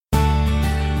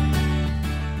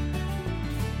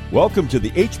Welcome to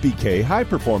the HBK High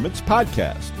Performance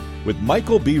Podcast with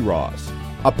Michael B. Ross,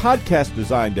 a podcast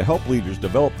designed to help leaders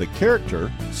develop the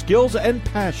character, skills, and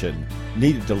passion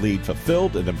needed to lead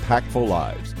fulfilled and impactful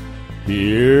lives.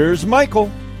 Here's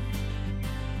Michael.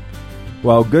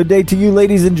 Well, good day to you,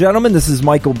 ladies and gentlemen. This is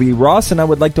Michael B. Ross, and I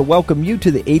would like to welcome you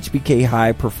to the HBK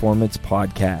High Performance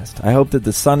Podcast. I hope that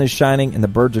the sun is shining and the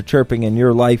birds are chirping in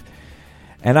your life,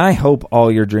 and I hope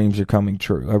all your dreams are coming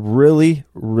true. I really,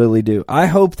 really do. I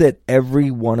hope that every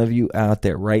one of you out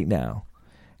there right now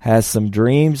has some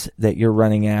dreams that you're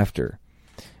running after.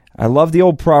 I love the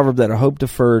old proverb that a hope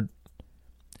deferred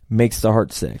makes the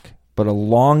heart sick, but a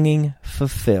longing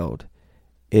fulfilled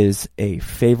is a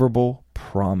favorable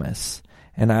promise.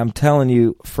 And I'm telling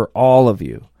you, for all of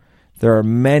you, there are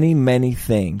many, many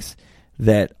things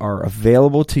that are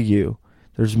available to you.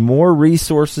 There's more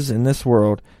resources in this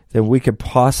world than we could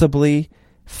possibly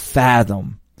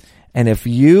fathom. And if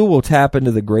you will tap into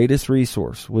the greatest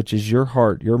resource, which is your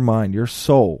heart, your mind, your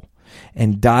soul,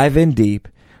 and dive in deep,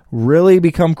 really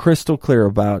become crystal clear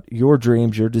about your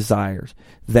dreams, your desires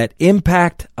that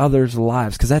impact others'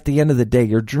 lives. Because at the end of the day,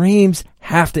 your dreams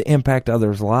have to impact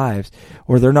others' lives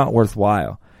or they're not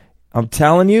worthwhile. I'm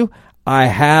telling you, I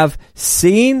have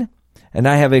seen and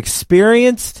I have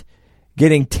experienced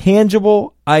getting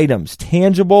tangible items,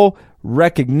 tangible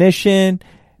recognition,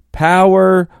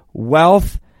 power,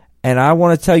 wealth, and I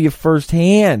want to tell you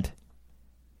firsthand,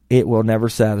 it will never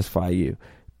satisfy you.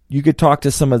 You could talk to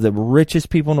some of the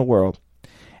richest people in the world,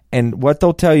 and what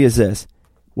they'll tell you is this: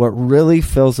 what really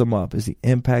fills them up is the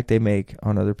impact they make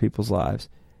on other people's lives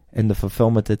and the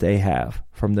fulfillment that they have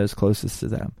from those closest to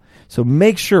them. So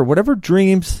make sure, whatever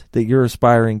dreams that you're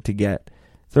aspiring to get,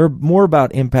 they're more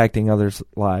about impacting others'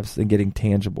 lives than getting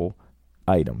tangible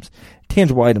items.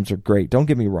 Tangible items are great, don't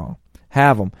get me wrong.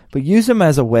 Have them, but use them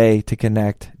as a way to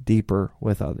connect deeper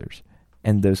with others,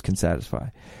 and those can satisfy.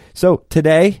 So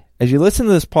today, as you listen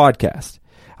to this podcast,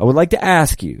 I would like to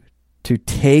ask you to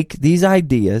take these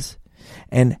ideas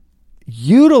and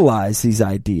utilize these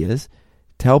ideas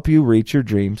to help you reach your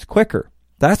dreams quicker.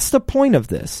 That's the point of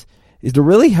this, is to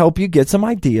really help you get some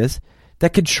ideas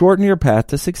that could shorten your path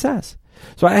to success.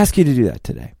 So I ask you to do that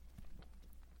today.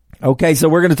 Okay, so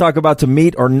we're going to talk about to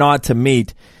meet or not to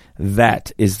meet.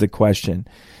 That is the question.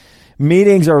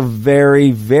 Meetings are very,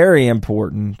 very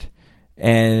important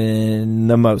in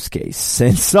the most case.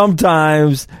 And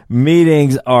sometimes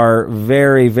meetings are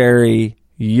very, very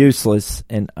useless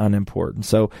and unimportant.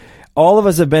 So all of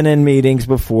us have been in meetings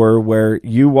before where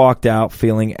you walked out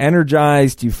feeling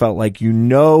energized. You felt like you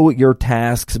know your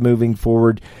tasks moving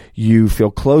forward. You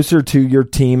feel closer to your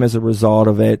team as a result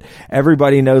of it.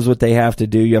 Everybody knows what they have to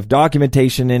do. You have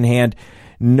documentation in hand,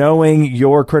 knowing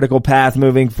your critical path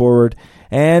moving forward.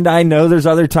 And I know there's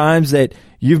other times that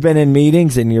you've been in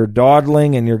meetings and you're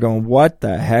dawdling and you're going, what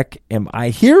the heck am I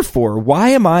here for? Why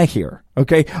am I here?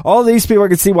 Okay, all these people, I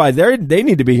can see why they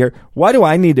need to be here. Why do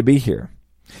I need to be here?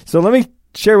 So let me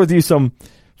share with you some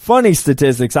funny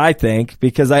statistics, I think,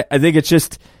 because I think it's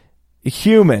just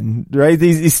human, right?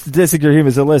 These statistics are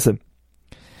human. So listen,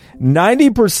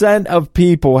 90% of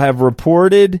people have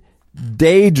reported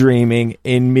daydreaming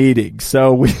in meetings.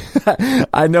 So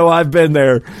I know I've been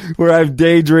there where I've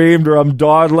daydreamed or I'm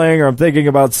dawdling or I'm thinking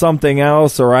about something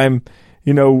else or I'm,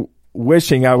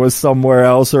 wishing I was somewhere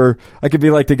else, or I could be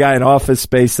like the guy in Office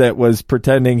Space that was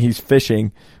pretending he's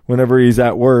fishing whenever he's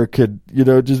at work. It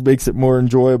just makes it more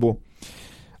enjoyable.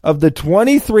 Of the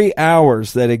 23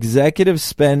 hours that executives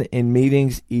spend in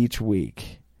meetings each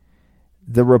week,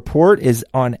 the report is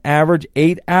on average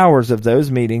 8 hours of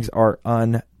those meetings are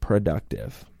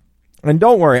unproductive. And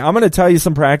don't worry, I'm going to tell you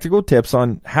some practical tips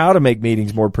on how to make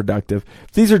meetings more productive.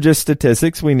 These are just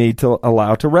statistics we need to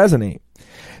allow to resonate.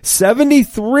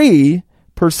 73%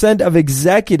 of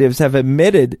executives have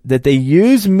admitted that they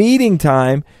use meeting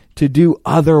time to do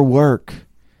other work.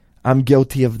 I'm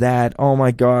guilty of that. Oh my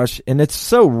gosh. And it's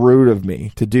so rude of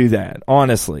me to do that,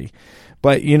 honestly.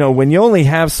 But, when you only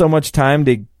have so much time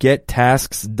to get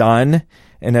tasks done,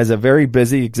 and as a very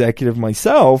busy executive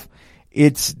myself,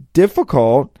 it's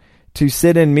difficult to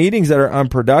sit in meetings that are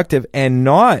unproductive and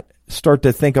not start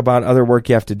to think about other work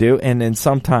you have to do. And then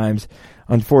sometimes,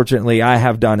 unfortunately, I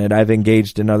have done it. I've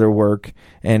engaged in other work,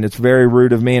 and it's very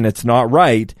rude of me, and it's not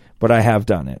right, but I have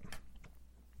done it.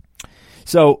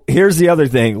 So here's the other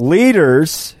thing.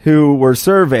 Leaders who were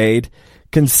surveyed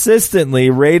consistently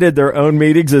rated their own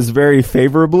meetings as very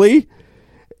favorably,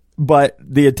 but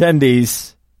the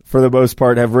attendees, for the most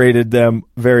part, have rated them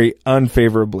very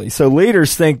unfavorably. So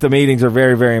leaders think the meetings are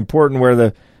very, very important, where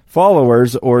the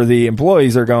followers or the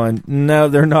employees are going, no,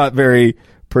 they're not very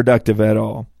productive at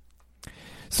all.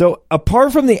 So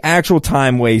apart from the actual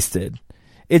time wasted,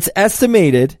 it's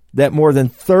estimated that more than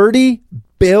 $30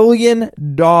 billion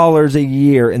a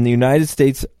year in the United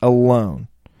States alone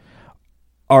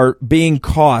are being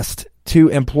cost to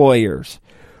employers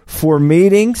for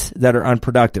meetings that are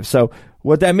unproductive. So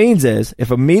what that means is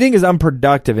if a meeting is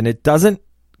unproductive and it doesn't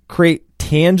create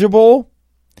tangible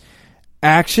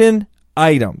action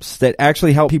items that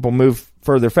actually help people move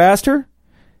further faster,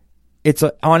 it's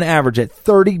on average at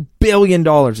 $30 billion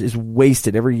is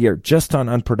wasted every year just on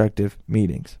unproductive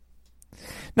meetings.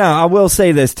 Now, I will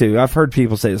say this too. I've heard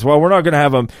people say this. Well, we're not going to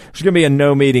have there's going to be a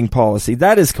no meeting policy.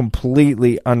 That is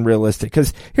completely unrealistic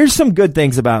because here's some good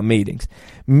things about meetings.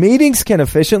 Meetings can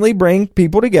efficiently bring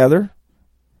people together.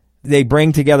 They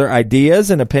bring together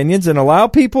ideas and opinions and allow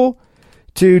people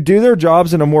to do their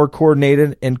jobs in a more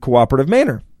coordinated and cooperative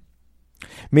manner.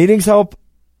 Meetings help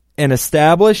and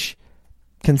establish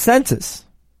consensus.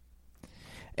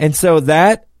 And so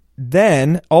that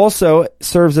then also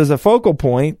serves as a focal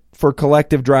point for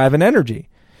collective drive and energy.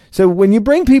 So when you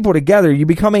bring people together, you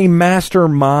become a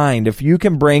mastermind if you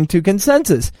can bring to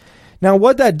consensus. Now,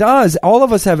 what that does, all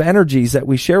of us have energies that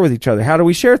we share with each other. How do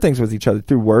we share things with each other?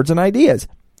 Through words and ideas.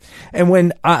 And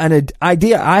when an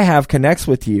idea I have connects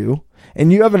with you,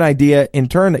 and you have an idea in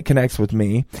turn that connects with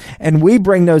me, and we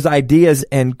bring those ideas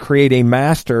and create a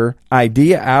master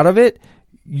idea out of it,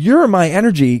 my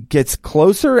energy gets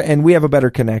closer and we have a better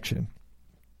connection.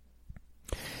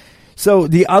 So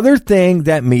the other thing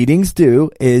that meetings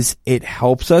do is it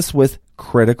helps us with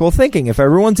critical thinking. If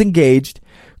everyone's engaged,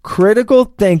 critical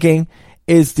thinking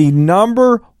is the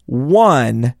number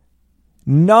one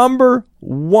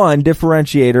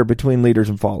differentiator between leaders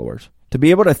and followers. To be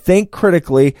able to think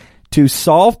critically, to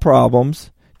solve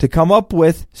problems, to come up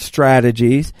with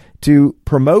strategies, to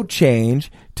promote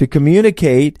change, to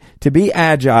communicate, to be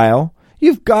agile,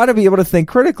 you've got to be able to think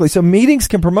critically. So meetings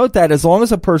can promote that as long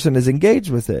as a person is engaged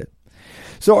with it.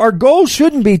 So our goal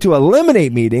shouldn't be to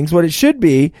eliminate meetings. What it should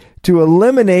be to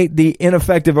eliminate the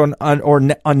ineffective or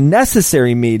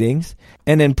unnecessary meetings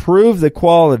and improve the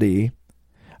quality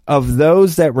of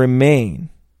those that remain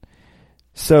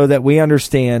so that we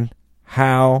understand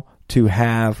how to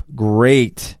have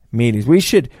great meetings. We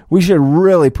should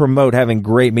really promote having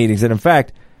great meetings. And in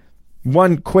fact,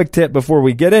 one quick tip before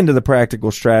we get into the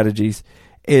practical strategies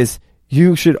is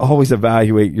you should always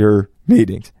evaluate your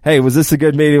meetings. Hey, was this a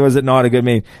good meeting? Was it not a good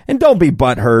meeting? And don't be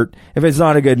butthurt if it's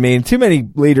not a good meeting. Too many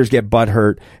leaders get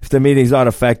butthurt if the meeting's not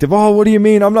effective. Oh, what do you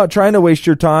mean? I'm not trying to waste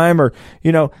your time, or,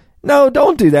 no,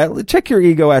 don't do that. Check your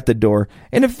ego at the door.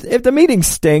 And if the meeting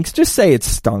stinks, just say it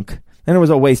stunk and it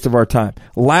was a waste of our time.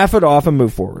 Laugh it off and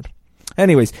move forward.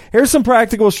 Anyways, here's some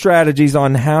practical strategies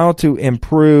on how to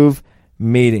improve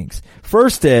meetings.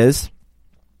 First is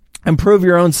improve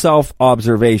your own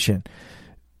self-observation.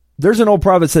 There's an old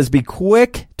proverb that says, be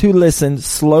quick to listen,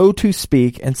 slow to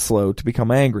speak, and slow to become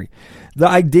angry. The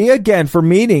idea, again, for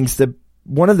meetings,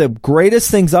 one of the greatest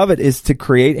things of it is to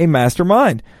create a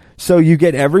mastermind. So you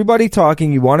get everybody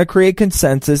talking, you want to create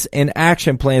consensus and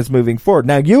action plans moving forward.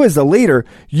 Now, you as a leader,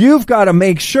 you've got to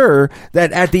make sure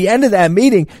that at the end of that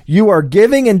meeting, you are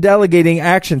giving and delegating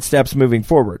action steps moving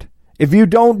forward. If you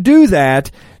don't do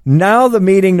that, now the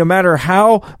meeting, no matter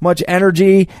how much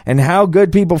energy and how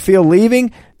good people feel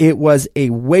leaving, it was a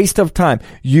waste of time.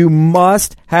 You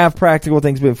must have practical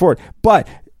things moving forward. But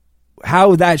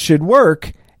how that should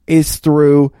work is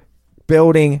through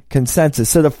building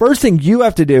consensus. So the first thing you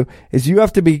have to do is you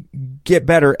have to get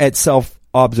better at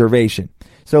self-observation.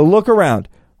 So look around.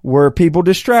 Were people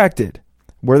distracted?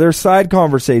 Were there side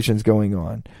conversations going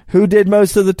on? Who did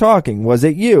most of the talking? Was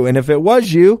it you? And if it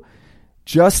was you,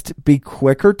 just be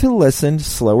quicker to listen,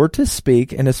 slower to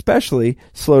speak, and especially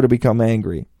slow to become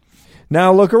angry.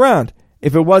 Now look around.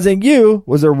 If it wasn't you,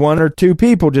 was there one or two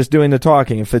people just doing the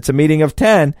talking? If it's a meeting of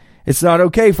 10, it's not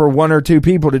okay for one or two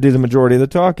people to do the majority of the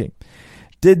talking.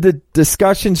 Did the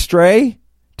discussion stray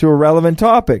to irrelevant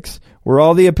topics? Were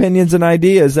all the opinions and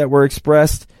ideas that were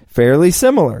expressed fairly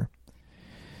similar?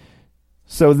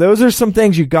 So those are some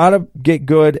things you got to get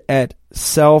good at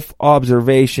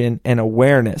self-observation and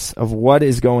awareness of what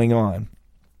is going on.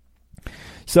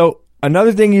 So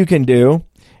another thing you can do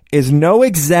is know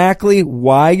exactly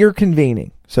why you're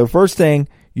convening. So first thing,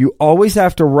 you always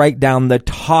have to write down the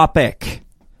topic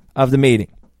of the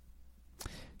meeting.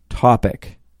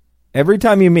 Topic. Every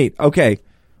time you meet, okay,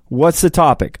 what's the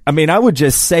topic? I mean, I would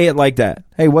just say it like that.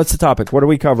 Hey, what's the topic? What are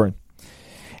we covering?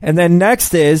 And then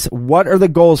next is, what are the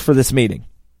goals for this meeting?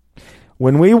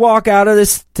 When we walk out of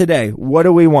this today, what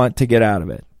do we want to get out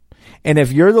of it? And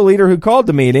if you're the leader who called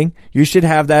the meeting, you should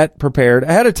have that prepared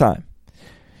ahead of time.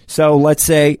 So let's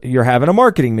say you're having a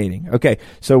marketing meeting. Okay,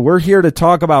 so we're here to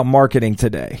talk about marketing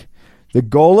today. The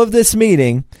goal of this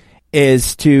meeting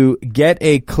is to get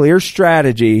a clear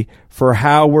strategy for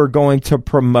how we're going to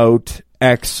promote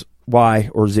X, Y,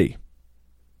 or Z.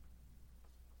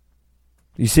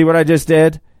 You see what I just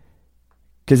did?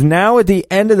 Because now at the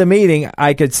end of the meeting,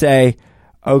 I could say,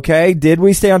 okay, did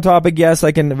we stay on topic? Yes,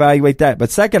 I can evaluate that.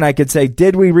 But second, I could say,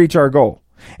 did we reach our goal?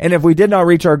 And if we did not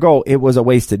reach our goal, it was a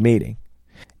wasted meeting.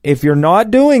 If you're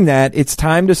not doing that, it's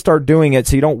time to start doing it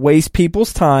so you don't waste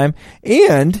people's time.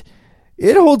 And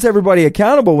it holds everybody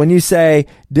accountable when you say,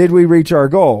 did we reach our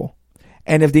goal?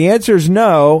 And if the answer is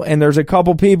no, and there's a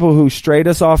couple people who strayed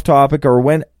us off topic or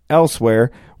went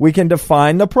elsewhere, we can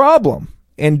define the problem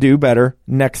and do better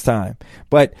next time.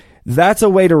 But that's a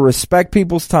way to respect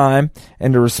people's time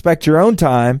and to respect your own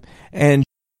time and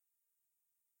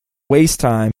waste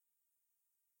time.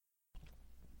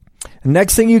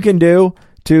 Next thing you can do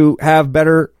to have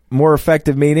better, more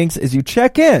effective meetings is you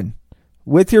check in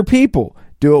with your people.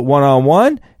 Do it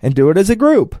one-on-one and do it as a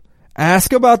group.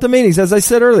 Ask about the meetings. As I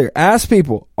said earlier, ask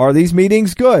people, are these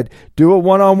meetings good? Do it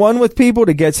one-on-one with people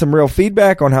to get some real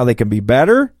feedback on how they can be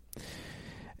better.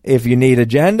 If you need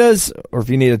agendas or if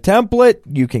you need a template,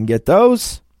 you can get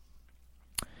those.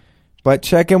 But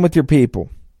check in with your people.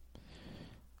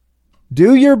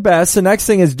 Do your best. The next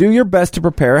thing is do your best to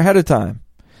prepare ahead of time.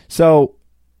 So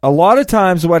a lot of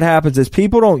times what happens is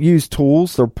people don't use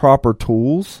tools, the proper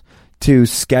tools, to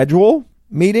schedule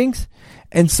meetings.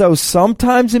 And so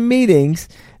sometimes in meetings,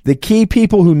 the key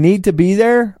people who need to be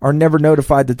there are never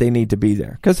notified that they need to be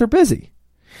there because they're busy.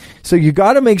 So you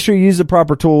got to make sure you use the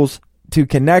proper tools to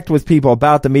connect with people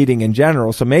about the meeting in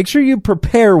general. So make sure you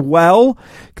prepare well.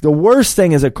 The worst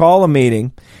thing is call a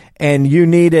meeting and you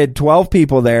needed 12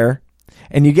 people there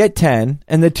and you get 10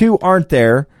 and the 2 aren't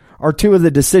there, are 2 of the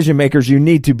decision makers you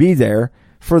need to be there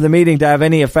for the meeting to have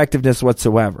any effectiveness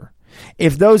whatsoever.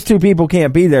 If those 2 people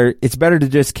can't be there, it's better to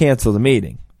just cancel the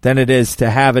meeting than it is to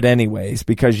have it anyways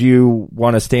because you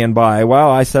want to stand by. Well,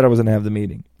 I said I was going to have the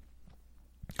meeting.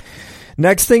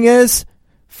 Next thing is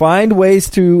find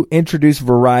ways to introduce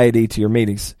variety to your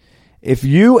meetings. If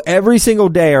you every single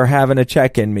day are having a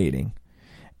check-in meeting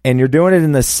and you're doing it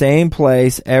in the same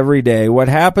place every day, what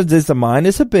happens is the mind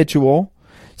is habitual.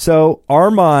 So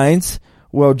our minds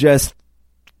will just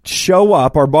show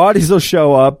up, our bodies will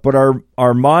show up, but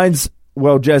our minds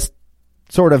will just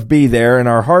sort of be there and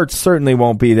our hearts certainly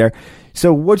won't be there.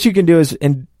 So what you can do is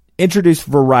introduce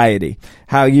variety.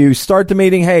 How you start the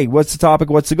meeting, hey, what's the topic,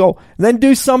 what's the goal? And then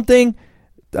do something,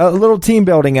 a little team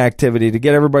building activity to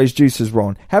get everybody's juices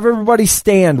rolling. Have everybody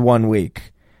stand one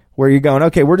week where you're going,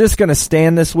 okay, we're just going to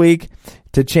stand this week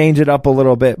to change it up a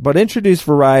little bit, but introduce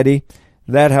variety.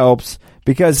 That helps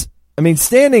because,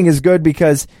 standing is good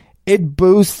because it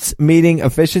boosts meeting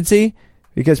efficiency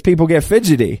because people get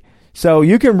fidgety. So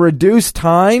you can reduce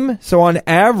time. So on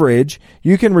average,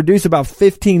 you can reduce about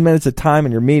 15 minutes of time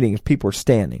in your meeting if people are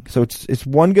standing. So it's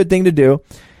one good thing to do.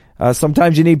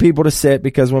 Sometimes you need people to sit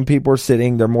because when people are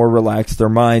sitting, they're more relaxed. Their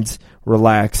minds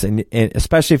relax. And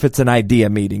especially if it's an idea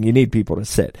meeting, you need people to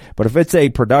sit. But if it's a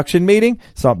production meeting,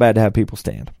 it's not bad to have people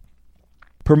stand.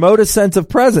 Promote a sense of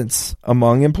presence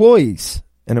among employees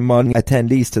and among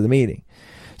attendees to the meeting.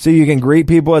 So you can greet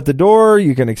people at the door,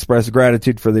 you can express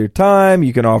gratitude for their time,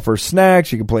 you can offer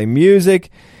snacks, you can play music,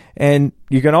 and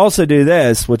you can also do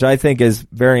this, which I think is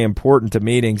very important to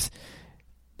meetings.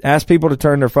 Ask people to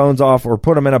turn their phones off or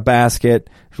put them in a basket.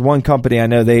 There's one company I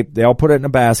know, they all put it in a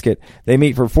basket. They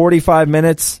meet for 45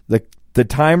 minutes. The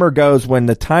timer goes when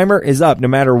the timer is up, no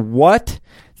matter what,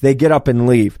 they get up and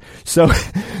leave. So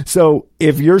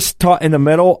if you're in the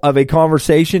middle of a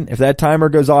conversation, if that timer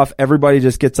goes off, everybody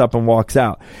just gets up and walks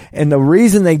out. And the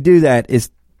reason they do that is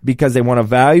because they want to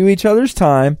value each other's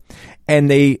time, and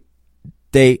they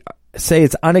say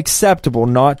it's unacceptable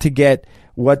not to get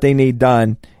what they need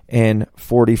done in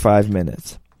 45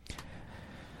 minutes.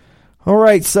 All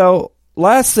right, so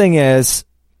last thing is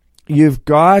you've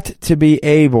got to be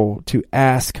able to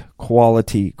ask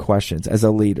quality questions as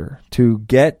a leader. To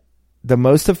get the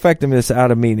most effectiveness out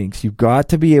of meetings, you've got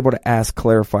to be able to ask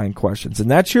clarifying questions.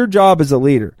 And that's your job as a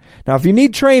leader. Now, if you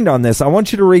need trained on this, I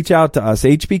want you to reach out to us,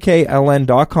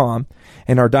 hbkln.com,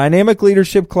 in our dynamic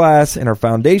leadership class, in our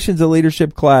foundations of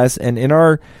leadership class, and in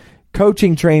our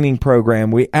coaching training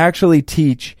program, we actually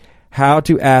teach how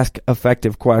to ask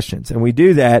effective questions. And we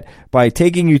do that by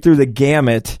taking you through the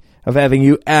gamut of having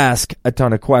you ask a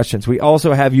ton of questions. We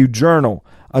also have you journal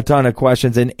a ton of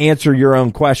questions and answer your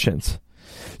own questions.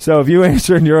 So if you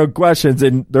answer your own questions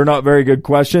and they're not very good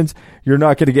questions, you're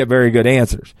not going to get very good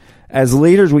answers. As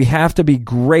leaders, we have to be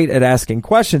great at asking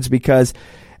questions because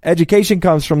Education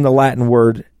comes from the Latin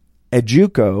word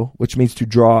educo, which means to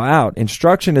draw out.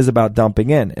 Instruction is about dumping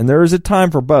in, and there is a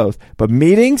time for both. But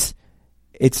meetings,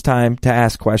 it's time to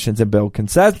ask questions and build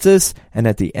consensus, and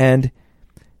at the end,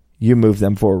 you move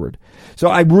them forward. So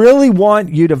I really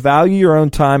want you to value your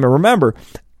own time, and remember,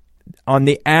 on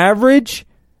the average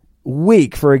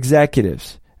week for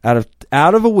executives, out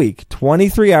of a week,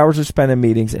 23 hours are spent in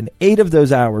meetings, and 8 of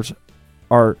those hours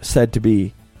are said to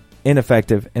be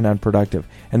ineffective and unproductive.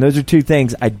 And those are two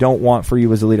things I don't want for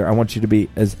you as a leader. I want you to be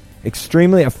as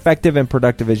extremely effective and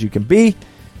productive as you can be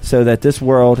so that this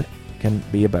world can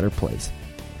be a better place.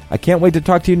 I can't wait to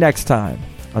talk to you next time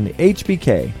on the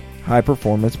HBK High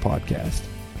Performance Podcast.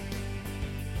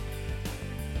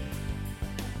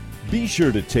 Be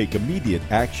sure to take immediate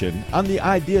action on the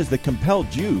ideas that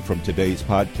compelled you from today's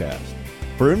podcast.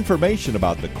 For information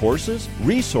about the courses,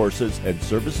 resources, and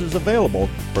services available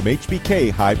from HBK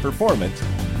High Performance,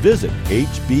 visit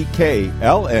hbkln.com.